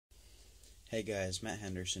Hey guys, Matt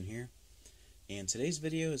Henderson here, and today's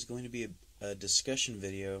video is going to be a discussion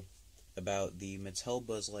video about the Mattel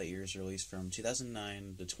Buzz Lightyears release from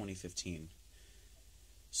 2009 to 2015.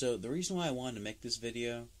 So the reason why I wanted to make this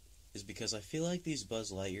video is because I feel like these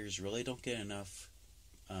Buzz Lightyears really don't get enough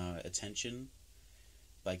attention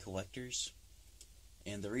by collectors,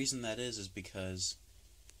 and the reason that is because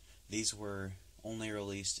these were only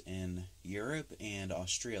released in Europe and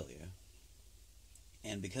Australia.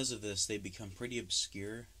 And because of this, they become pretty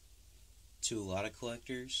obscure to a lot of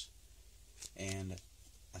collectors, and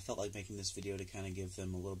I felt like making this video to kind of give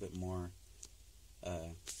them a little bit more,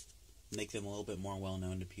 make them a little bit more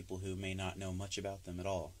well-known to people who may not know much about them at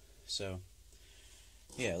all. So,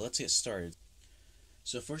 yeah, let's get started.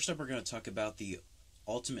 So first up, we're going to talk about the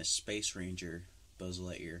Ultimate Space Ranger Buzz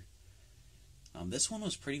Lightyear. This one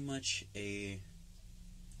was pretty much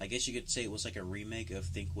I guess you could say it was like a remake of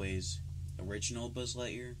Thinkway's original Buzz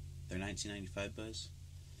Lightyear, their 1995 Buzz.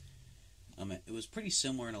 It was pretty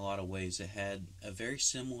similar in a lot of ways. It had a very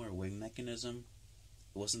similar wing mechanism.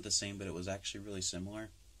 It wasn't the same, but it was actually really similar.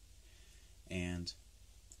 And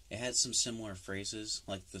it had some similar phrases,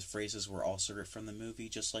 like the phrases were also ripped from the movie,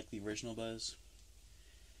 just like the original Buzz.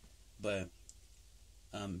 But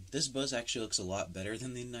this Buzz actually looks a lot better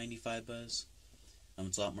than the 95 Buzz.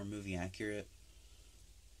 It's a lot more movie accurate.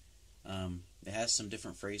 It has some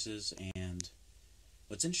different phrases, and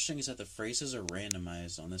what's interesting is that the phrases are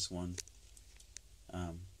randomized on this one.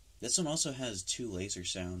 This one also has 2 laser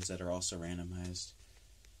sounds that are also randomized.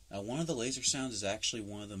 One of the laser sounds is actually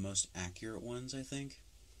one of the most accurate ones, I think.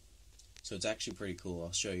 So it's actually pretty cool.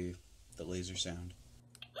 I'll show you the laser sound.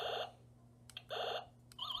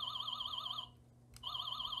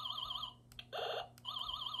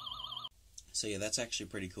 So yeah, that's actually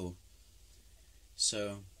pretty cool.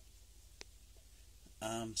 So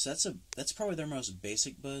that's probably their most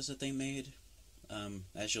basic Buzz that they made.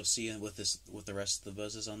 As you'll see with the rest of the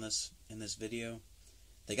Buzzes in this video,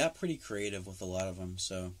 they got pretty creative with a lot of them.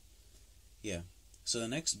 So yeah. So the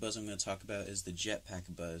next Buzz I'm going to talk about is the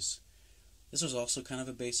Jetpack Buzz. This was also kind of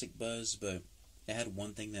a basic Buzz, but it had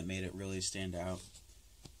one thing that made it really stand out.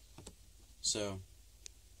 So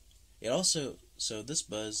this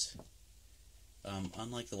Buzz,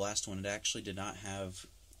 unlike the last one, it actually did not have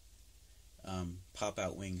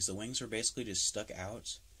pop-out wings. The wings were basically just stuck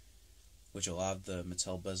out, which a lot of the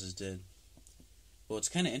Mattel Buzzes did. But what's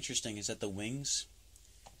kind of interesting is that the wings,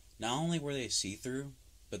 not only were they see-through,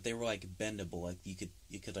 but they were like bendable. Like you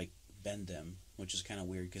could like bend them, which is kind of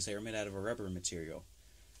weird because they were made out of a rubber material.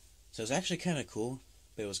 So it was actually kind of cool,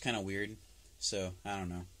 but it was kind of weird. So I don't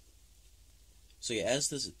know. So yeah, as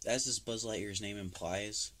this Buzz Lightyear's name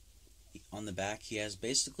implies, on the back he has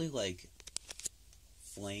basically like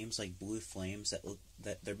flames, like blue flames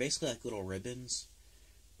that they're basically like little ribbons,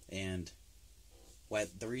 and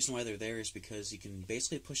the reason why they're there is because you can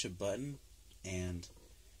basically push a button and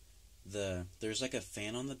there's like a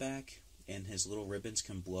fan on the back, and his little ribbons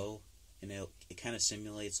can blow, and it kind of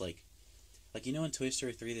simulates like you know in Toy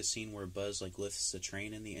Story 3 the scene where Buzz like lifts the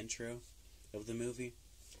train in the intro of the movie.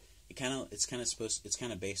 It's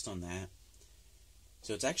kind of based on that.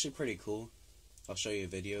 So it's actually pretty cool. I'll show you a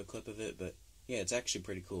video clip of it, but yeah, it's actually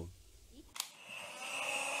pretty cool.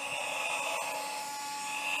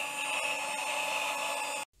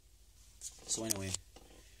 So anyway,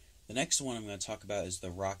 the next one I'm going to talk about is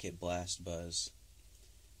the Rocket Blast Buzz.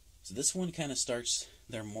 So this one kind of starts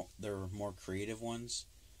their more creative ones.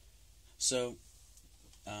 So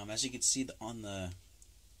as you can see the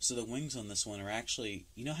wings on this one are actually,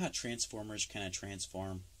 you know how Transformers kind of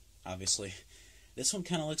transform, obviously. This one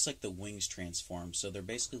kind of looks like the wings transform. So they're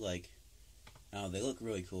basically like, they look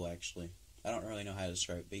really cool actually. I don't really know how to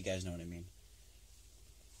describe it, but you guys know what I mean.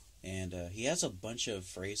 And he has a bunch of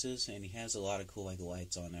phrases, and he has a lot of cool like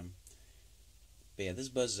lights on him. But yeah, this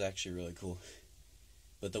Buzz is actually really cool.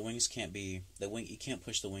 But the wings you can't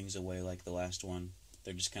push the wings away like the last one.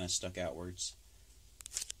 They're just kind of stuck outwards.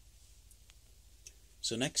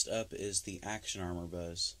 So next up is the Action Armor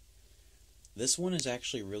Buzz. This one is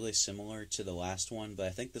actually really similar to the last one, but I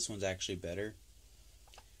think this one's actually better.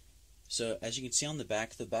 So as you can see on the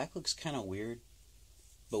back looks kind of weird,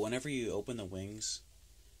 but whenever you open the wings,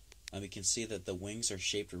 you can see that the wings are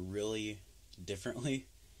shaped really differently.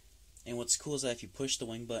 And what's cool is that if you push the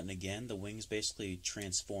wing button again, the wings basically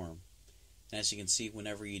transform. And as you can see,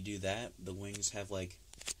 whenever you do that, the wings have like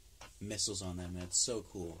missiles on them, and it's so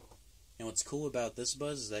cool. And what's cool about this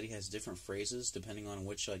Buzz is that he has different phrases depending on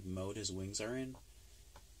which like mode his wings are in.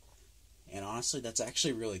 And honestly, that's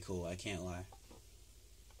actually really cool, I can't lie.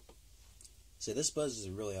 So this Buzz is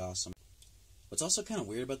really awesome. What's also kind of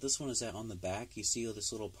weird about this one is that on the back you see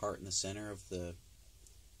this little part in the center of the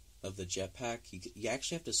jetpack. You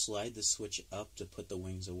actually have to slide the switch up to put the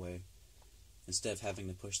wings away, instead of having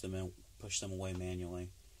to push them away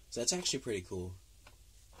manually. So that's actually pretty cool.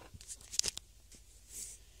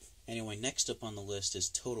 Anyway, next up on the list is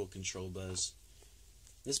Total Control Buzz.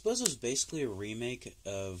 This Buzz was basically a remake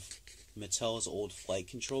of Mattel's old Flight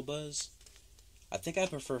Control Buzz. I think I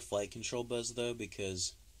prefer Flight Control Buzz though,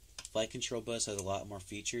 because Flight Control Buzz has a lot more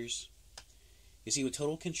features. You see, with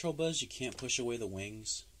Total Control Buzz, you can't push away the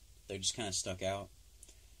wings. They're just kind of stuck out.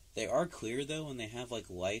 They are clear though, and they have like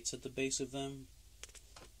lights at the base of them.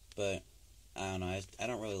 But I don't know, I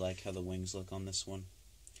don't really like how the wings look on this one.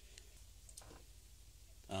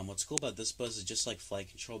 What's cool about this Buzz is, just like Flight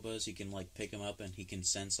Control Buzz, you can like pick him up and he can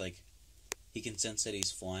sense that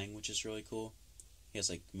he's flying, which is really cool. He has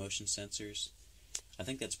like motion sensors. I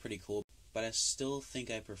think that's pretty cool, but I still think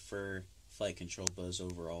I prefer Flight Control Buzz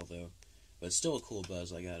overall though. But it's still a cool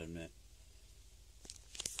Buzz, I gotta admit.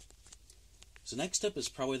 So next up is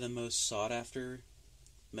probably the most sought after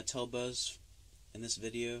Mattel Buzz in this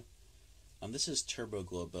video. This is Turbo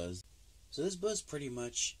Glow Buzz. So this Buzz pretty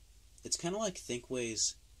much, it's kind of like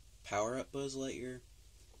Thinkway's Power Up Buzz Lightyear,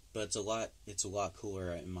 but it's a lot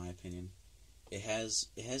cooler in my opinion. It has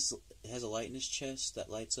a light in his chest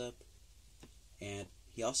that lights up, and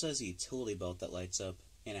he also has a utility belt that lights up,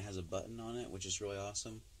 and it has a button on it, which is really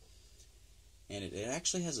awesome. And it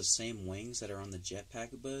actually has the same wings that are on the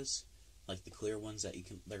Jetpack Buzz, like the clear ones that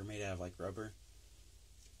are made out of like rubber.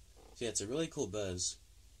 So yeah, it's a really cool Buzz.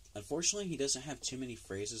 Unfortunately, he doesn't have too many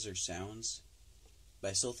phrases or sounds, but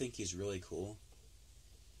I still think he's really cool.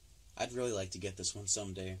 I'd really like to get this one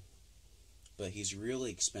someday, but he's really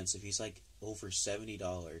expensive. He's like over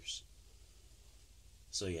 $70.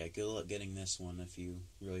 So yeah, good luck getting this one if you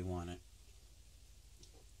really want it.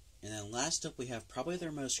 And then last up we have probably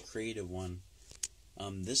their most creative one.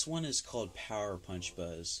 This one is called Power Punch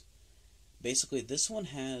Buzz. Basically, this one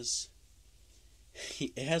has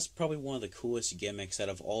probably one of the coolest gimmicks out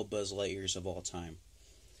of all Buzz Lightyears of all time.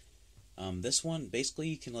 This one, basically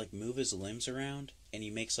you can like move his limbs around, and he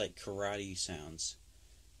makes like karate sounds.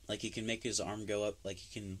 Like he can make his arm go up, like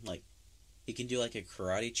he can do like a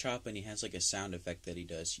karate chop, and he has like a sound effect that he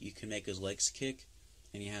does. You can make his legs kick,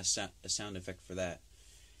 and he has a sound effect for that.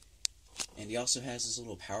 And he also has this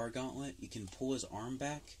little power gauntlet. You can pull his arm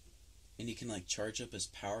back, and you can like charge up his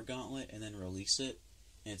power gauntlet and then release it.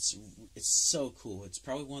 And it's so cool. It's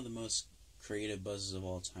probably one of the most creative Buzzes of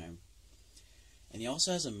all time. And he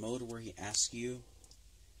also has a mode where he asks you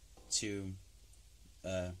to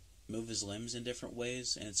move his limbs in different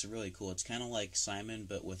ways, and it's really cool. It's kind of like Simon,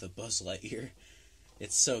 but with a Buzz Lightyear.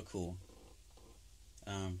 It's so cool.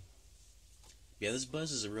 Yeah, this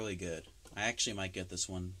Buzz is really good. I actually might get this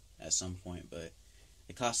one at some point, but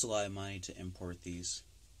it costs a lot of money to import these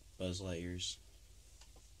Buzz Lightyears.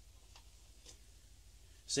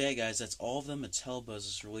 So yeah, guys, that's all of the Mattel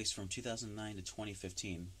Buzzes released from 2009 to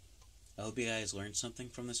 2015. I hope you guys learned something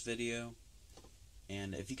from this video.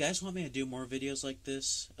 And if you guys want me to do more videos like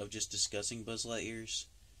this, of just discussing Buzz Lightyears,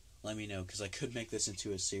 let me know, because I could make this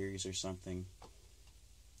into a series or something.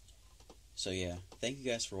 So yeah, thank you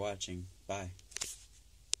guys for watching. Bye.